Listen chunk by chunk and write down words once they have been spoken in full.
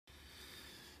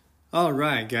All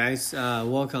right, guys.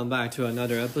 Welcome back to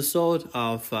another episode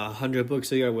of 100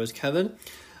 Books a Year with Kevin.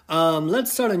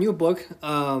 Let's start a new book.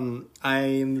 I'm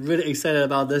really excited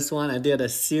about this one. I did a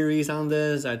series on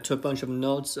this. I took a bunch of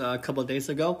notes a couple of days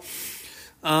ago.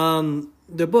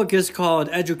 The book is called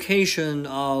Education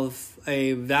of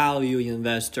a Value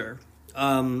Investor.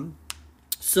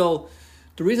 So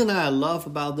the reason that I love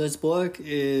about this book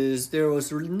is there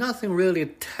was nothing really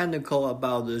technical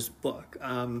about this book.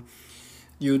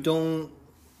 You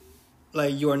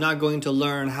are not going to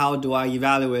learn how do I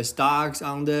evaluate stocks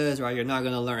on this, right? You're not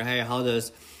going to learn, hey, how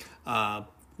does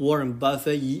Warren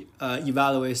Buffett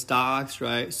evaluate stocks,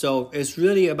 right? So it's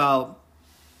really about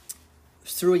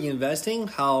through investing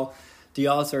how the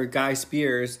author Guy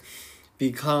Spiers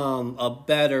become a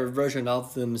better version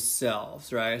of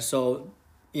themselves, right? So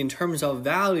in terms of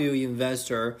value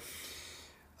investor,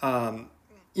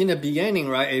 in the beginning,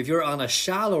 right, if you're on a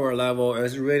shallower level,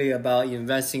 it's really about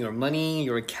investing your money,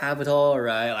 your capital,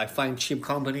 right? Like find cheap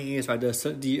companies, right? The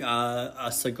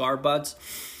cigar butts.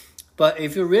 But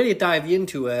if you really dive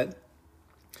into it,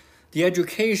 the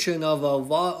education of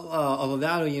a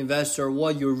value investor,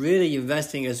 what you're really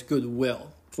investing is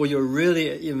goodwill. What you're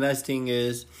really investing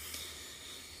is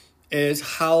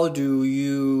how do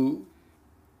you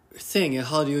think and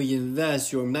how do you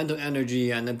invest your mental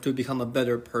energy and to become a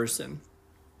better person.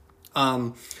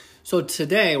 So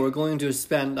today we're going to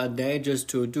spend a day just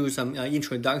to do some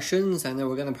introductions, and then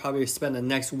we're going to probably spend the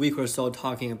next week or so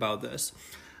talking about this.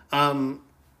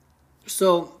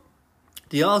 So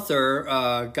the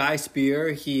author, Guy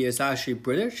Spier, he is actually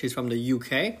British. He's from the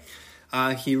UK.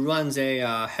 He runs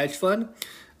a hedge fund.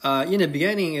 In the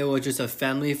beginning, it was just a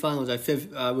family fund.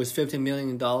 It was $15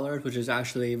 million, which is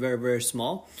actually very, very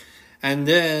small. And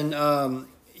then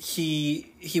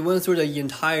he went through the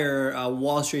entire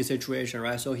Wall Street situation,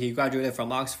 right? So he graduated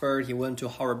from Oxford. He went to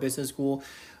Harvard Business School.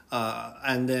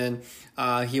 And then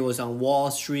he was on Wall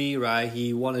Street, right?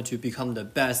 He wanted to become the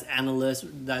best analyst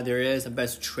that there is, the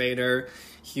best trader.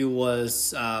 He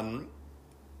was, I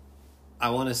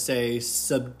want to say,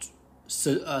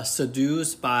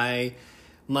 seduced by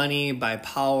money, by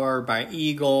power, by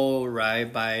ego, right?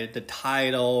 By the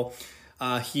title.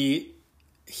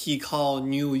 He called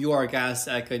New York as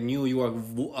like a New York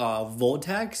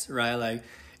vortex, right? Like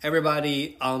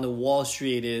everybody on the Wall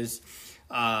Street is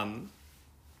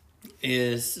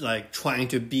like trying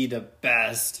to be the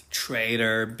best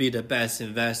trader, be the best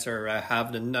investor, right?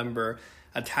 Have the number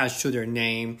attached to their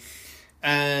name.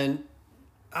 And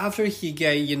after he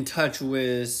get in touch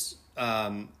with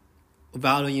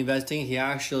value investing, he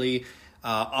actually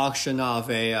auctioned off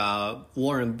a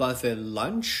Warren Buffett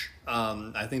lunch.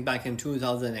 I think back in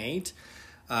 2008.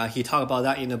 He talked about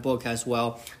that in the book as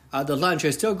well. The lunch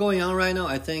is still going on right now.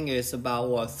 I think it's about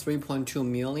 3.2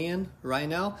 million right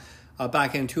now.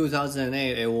 Back in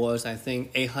 2008, it was I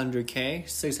think 800K,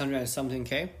 600 and something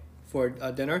K for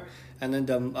dinner, and then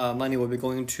the money will be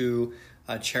going to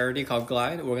a charity called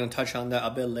Glide. We're going to touch on that a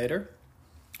bit later.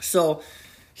 So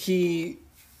he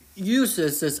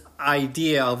uses this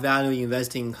idea of value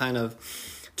investing, kind of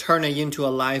turn it into a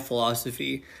life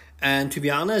philosophy. And to be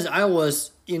honest, I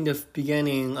was in the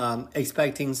beginning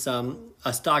expecting some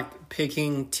stock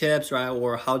picking tips, right?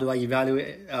 Or how do I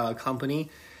evaluate a company?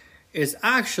 It's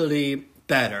actually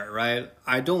better, right?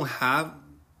 I don't have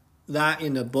that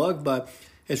in the book, but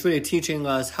it's really teaching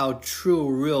us how true,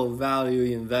 real value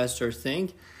investors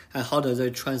think and how does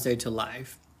it translate to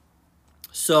life.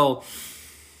 So,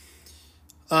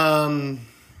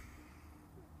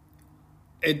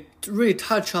 it really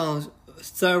touched on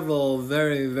several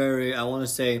very, very, I want to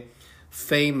say,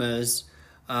 famous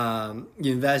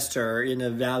investor in the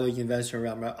value investor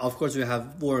realm. Of course, we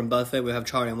have Warren Buffett, we have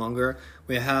Charlie Munger,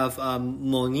 we have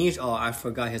Mohnish, I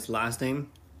forgot his last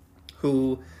name,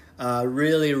 who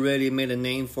really, really made a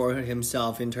name for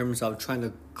himself in terms of trying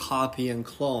to copy and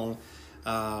clone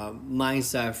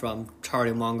mindset from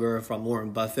Charlie Munger, from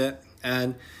Warren Buffett.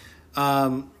 And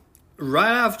right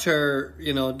after,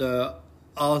 the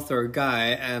author Guy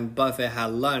and Buffett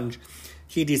had lunch,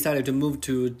 he decided to move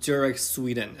to Zurich,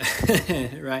 Sweden,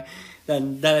 right?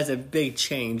 Then that is a big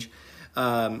change.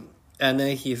 And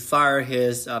then he fired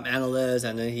his analyst,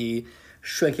 and then he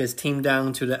shrunk his team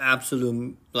down to the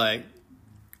absolute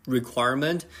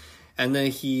requirement. And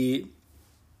then he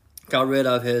got rid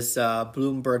of his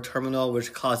Bloomberg terminal,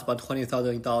 which cost about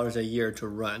 $20,000 a year to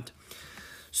rent.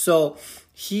 So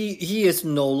he is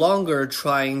no longer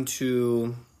trying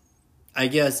to, I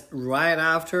guess, right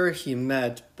after he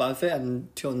met Buffett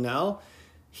until now,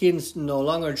 he's no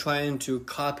longer trying to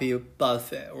copy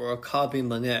Buffett or copy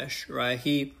Mohnish, right?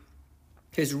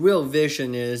 His real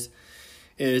vision is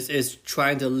is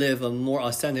trying to live a more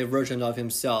authentic version of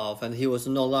himself, and he was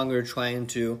no longer trying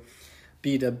to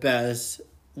be the best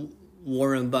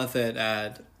Warren Buffett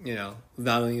at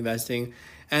value investing,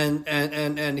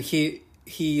 and he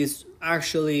is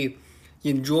actually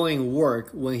enjoying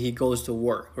work when he goes to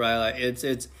work, right? Like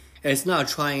it's not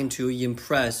trying to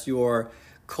impress your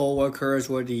coworkers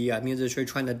or the industry,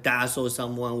 trying to dazzle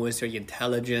someone with their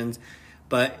intelligence,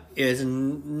 but it's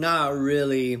not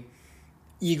really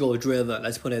ego driven.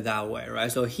 Let's put it that way,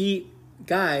 right? So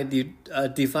Guy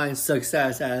defines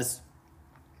success as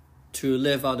to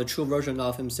live out the true version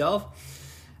of himself,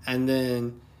 and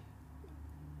then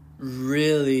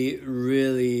really,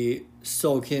 really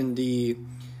soak in the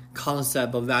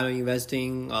concept of value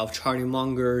investing, of Charlie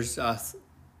Munger's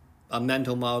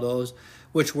mental models,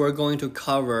 which we're going to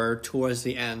cover towards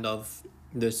the end of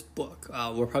this book.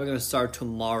 We're probably going to start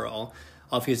tomorrow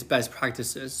of his best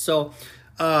practices. So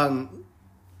I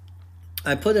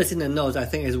put this in the notes. I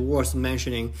think it's worth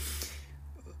mentioning.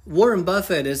 Warren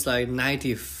Buffett is like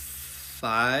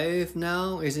 95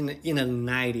 now. Is in the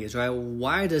 90s, right?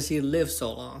 Why does he live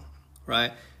so long,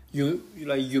 right?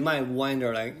 You might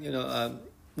wonder,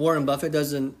 Warren Buffett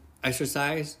doesn't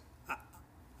exercise.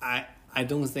 I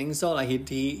don't think so. Like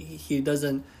he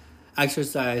doesn't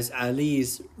exercise at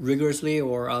least rigorously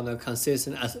or on a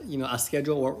consistent a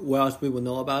schedule, or else we will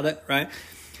know about it, right?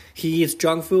 He eats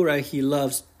junk food, right? He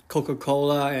loves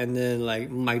Coca-Cola and then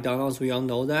like McDonald's. We all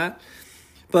know that.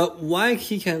 But why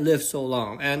he can live so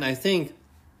long? And I think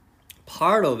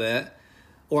part of it,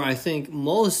 or I think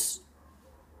most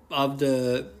of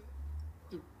the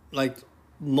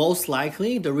most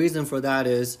likely the reason for that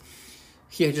is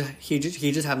he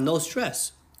just have no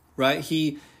stress, right?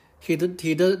 He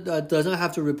doesn't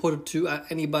have to report to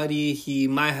anybody. He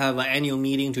might have an annual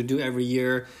meeting to do every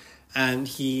year, and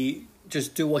he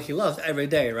just do what he loves every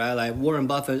day, right? Like Warren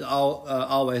Buffett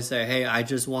always say, hey, I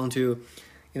just want to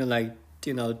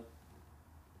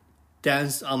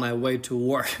dance on my way to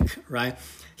work, right?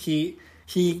 He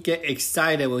get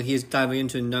excited when he's diving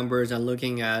into numbers and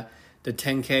looking at the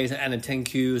 10Ks and the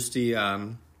 10Qs, the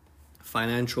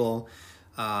financial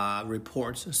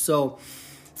reports. So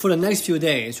for the next few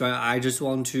days, right, I just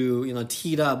want to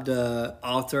tee up the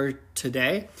author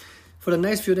today. For the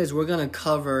next few days, we're gonna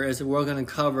cover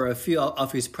a few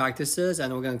of his practices,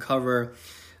 and we're gonna cover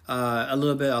a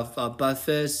little bit of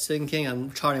Buffett's thinking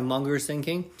and Charlie Munger's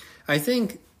thinking. I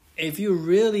think if you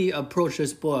really approach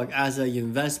this book as an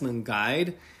investment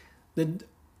guide, then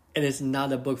it is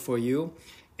not a book for you.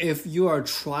 If you are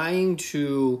trying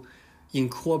to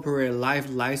incorporate life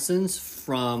license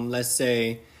from, let's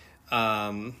say,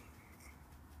 the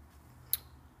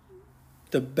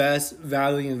best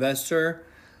value investor,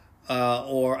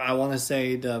 or I want to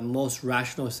say the most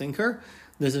rational thinker,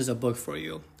 this is a book for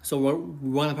you. So we're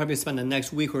going to probably spend the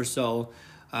next week or so,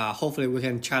 hopefully we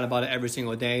can chat about it every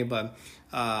single day, but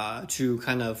to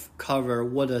kind of cover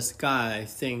what does Guy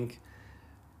think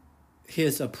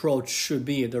his approach should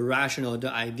be, the rational, the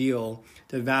ideal,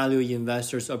 the value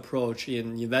investor's approach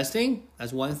in investing,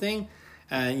 that's one thing,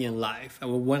 and in life. And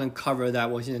we're going to cover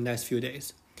that within the next few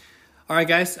days. All right,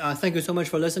 guys, thank you so much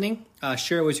for listening.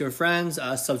 Share with your friends,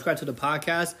 subscribe to the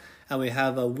podcast, and we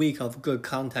have a week of good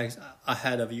content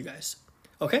ahead of you guys.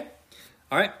 Okay?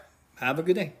 All right, have a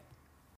good day.